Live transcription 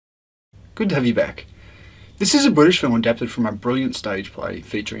Good to have you back. This is a British film adapted from a brilliant stage play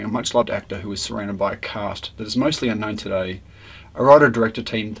featuring a much-loved actor who is surrounded by a cast that is mostly unknown today, a writer-director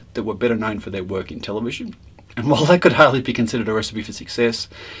team that were better known for their work in television, and while that could hardly be considered a recipe for success,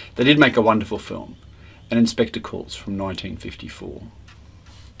 they did make a wonderful film, An Inspector Calls from 1954.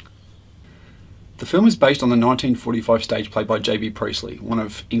 The film is based on the 1945 stage play by J.B. Priestley, one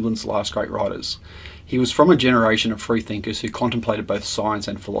of England's last great writers. He was from a generation of freethinkers who contemplated both science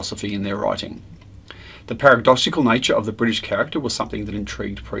and philosophy in their writing. The paradoxical nature of the British character was something that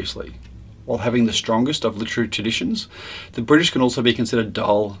intrigued Priestley. While having the strongest of literary traditions, the British can also be considered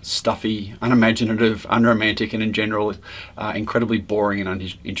dull, stuffy, unimaginative, unromantic, and in general incredibly boring and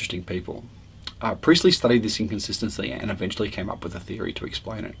uninteresting people. Priestley studied this inconsistency and eventually came up with a theory to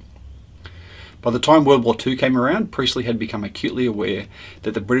explain it. By the time World War II came around, Priestley had become acutely aware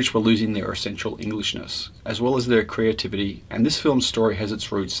that the British were losing their essential Englishness, as well as their creativity, and this film's story has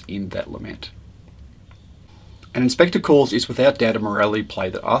its roots in that lament. An Inspector Calls is without doubt a morality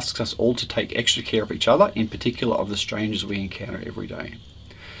play that asks us all to take extra care of each other, in particular of the strangers we encounter every day.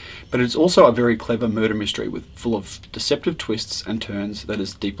 But it's also a very clever murder mystery full of deceptive twists and turns that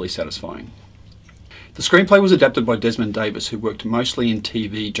is deeply satisfying. The screenplay was adapted by Desmond Davis, who worked mostly in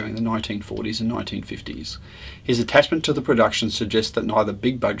TV during the 1940s and 1950s. His attachment to the production suggests that neither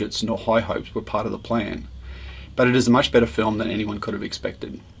big budgets nor high hopes were part of the plan, but it is a much better film than anyone could have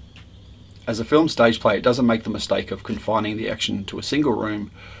expected. As a film stage play, it doesn't make the mistake of confining the action to a single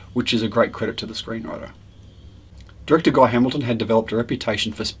room, which is a great credit to the screenwriter. Director Guy Hamilton had developed a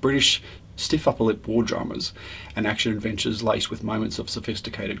reputation for British stiff upper-lip war dramas and action adventures laced with moments of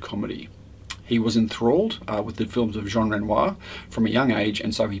sophisticated comedy. He was enthralled with the films of Jean Renoir from a young age,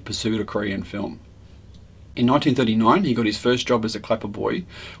 and so he pursued a career in film. In 1939, he got his first job as a clapper boy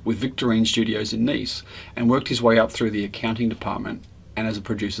with Victorine Studios in Nice, and worked his way up through the accounting department and as a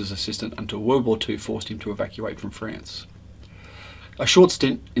producer's assistant until World War II forced him to evacuate from France. A short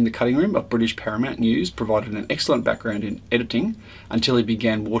stint in the cutting room of British Paramount News provided an excellent background in editing until he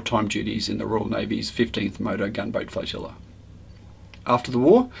began wartime duties in the Royal Navy's 15th Motor Gunboat Flotilla. After the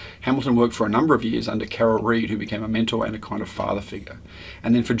war, Hamilton worked for a number of years under Carol Reed, who became a mentor and a kind of father figure,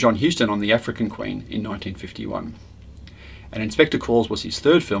 and then for John Huston on The African Queen in 1951. And Inspector Calls was his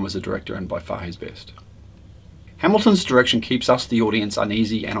third film as a director and by far his best. Hamilton's direction keeps us, the audience,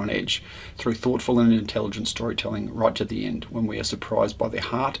 uneasy and on edge through thoughtful and intelligent storytelling right to the end, when we are surprised by the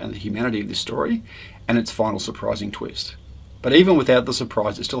heart and the humanity of this story and its final surprising twist. But even without the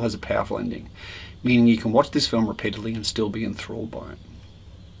surprise, it still has a powerful ending, meaning you can watch this film repeatedly and still be enthralled by it.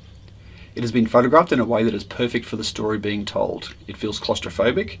 It has been photographed in a way that is perfect for the story being told. It feels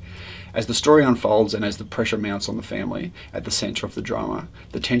claustrophobic. As the story unfolds and as the pressure mounts on the family at the centre of the drama,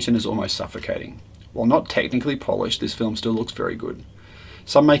 the tension is almost suffocating. While not technically polished, this film still looks very good.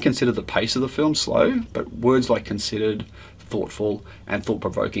 Some may consider the pace of the film slow, but words like considered, thoughtful, and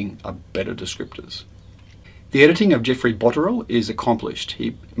thought-provoking are better descriptors. The editing of Geoffrey Botterill is accomplished.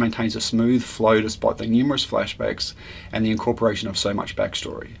 He maintains a smooth flow despite the numerous flashbacks and the incorporation of so much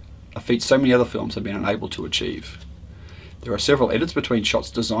backstory, a feat so many other films have been unable to achieve. There are several edits between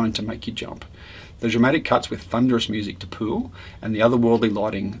shots designed to make you jump. The dramatic cuts with thunderous music to Poole and the otherworldly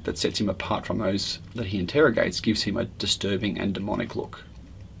lighting that sets him apart from those that he interrogates gives him a disturbing and demonic look.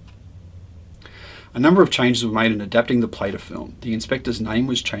 A number of changes were made in adapting the play to film. The inspector's name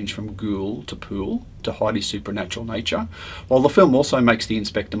was changed from Ghoul to Poole to hide his supernatural nature, while the film also makes the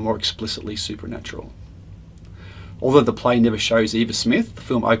inspector more explicitly supernatural. Although the play never shows Eva Smith, the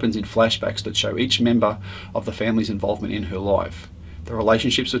film opens in flashbacks that show each member of the family's involvement in her life. The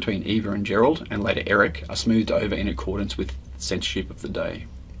relationships between Eva and Gerald, and later Eric, are smoothed over in accordance with the censorship of the day.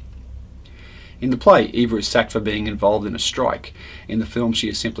 In the play, Eva is sacked for being involved in a strike. In the film, she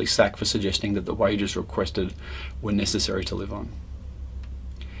is simply sacked for suggesting that the wages requested were necessary to live on.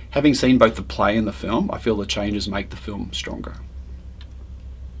 Having seen both the play and the film, I feel the changes make the film stronger.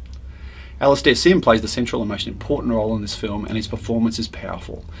 Alistair Sim plays the central and most important role in this film, and his performance is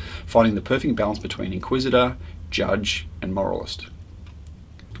powerful, finding the perfect balance between inquisitor, judge, and moralist.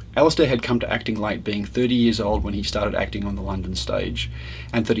 Alistair had come to acting late, being 30 years old when he started acting on the London stage,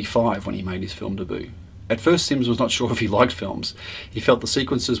 and 35 when he made his film debut. At first, Sims was not sure if he liked films. He felt the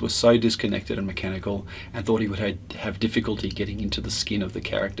sequences were so disconnected and mechanical, and thought he would have difficulty getting into the skin of the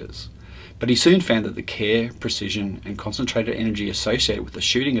characters. But he soon found that the care, precision, and concentrated energy associated with the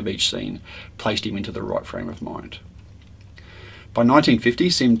shooting of each scene placed him into the right frame of mind. By 1950,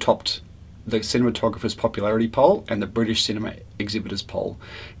 Sim topped the cinematographer's popularity poll and the British Cinema Exhibitors poll,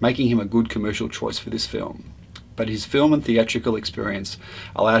 making him a good commercial choice for this film. But his film and theatrical experience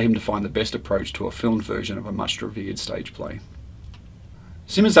allowed him to find the best approach to a filmed version of a much revered stage play.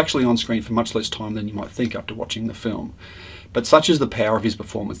 Sim is actually on screen for much less time than you might think after watching the film, but such is the power of his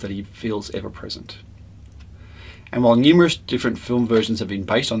performance that he feels ever present. And while numerous different film versions have been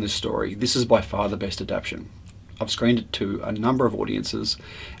based on this story, this is by far the best adaptation. I've screened it to a number of audiences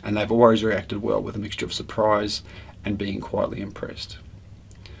and they've always reacted well with a mixture of surprise and being quietly impressed.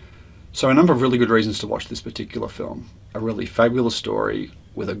 So a number of really good reasons to watch this particular film. A really fabulous story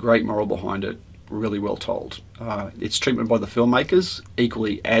with a great moral behind it, really well told. Its treatment by the filmmakers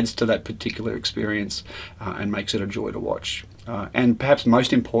equally adds to that particular experience and makes it a joy to watch. And perhaps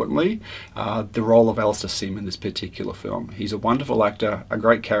most importantly, the role of Alistair Sim in this particular film. He's a wonderful actor, a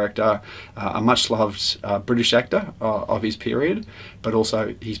great character, a much loved British actor of his period, but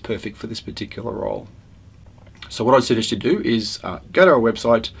also he's perfect for this particular role. So what I'd suggest you do is go to our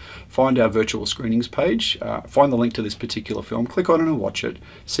website, find our virtual screenings page, find the link to this particular film, click on it and watch it,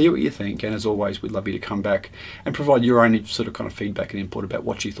 see what you think, and as always we'd love you to come back and provide your own sort of kind of feedback and input about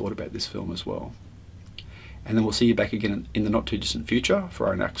what you thought about this film as well. And then we'll see you back again in the not too distant future for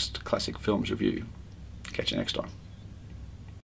our next Classic Films review. Catch you next time.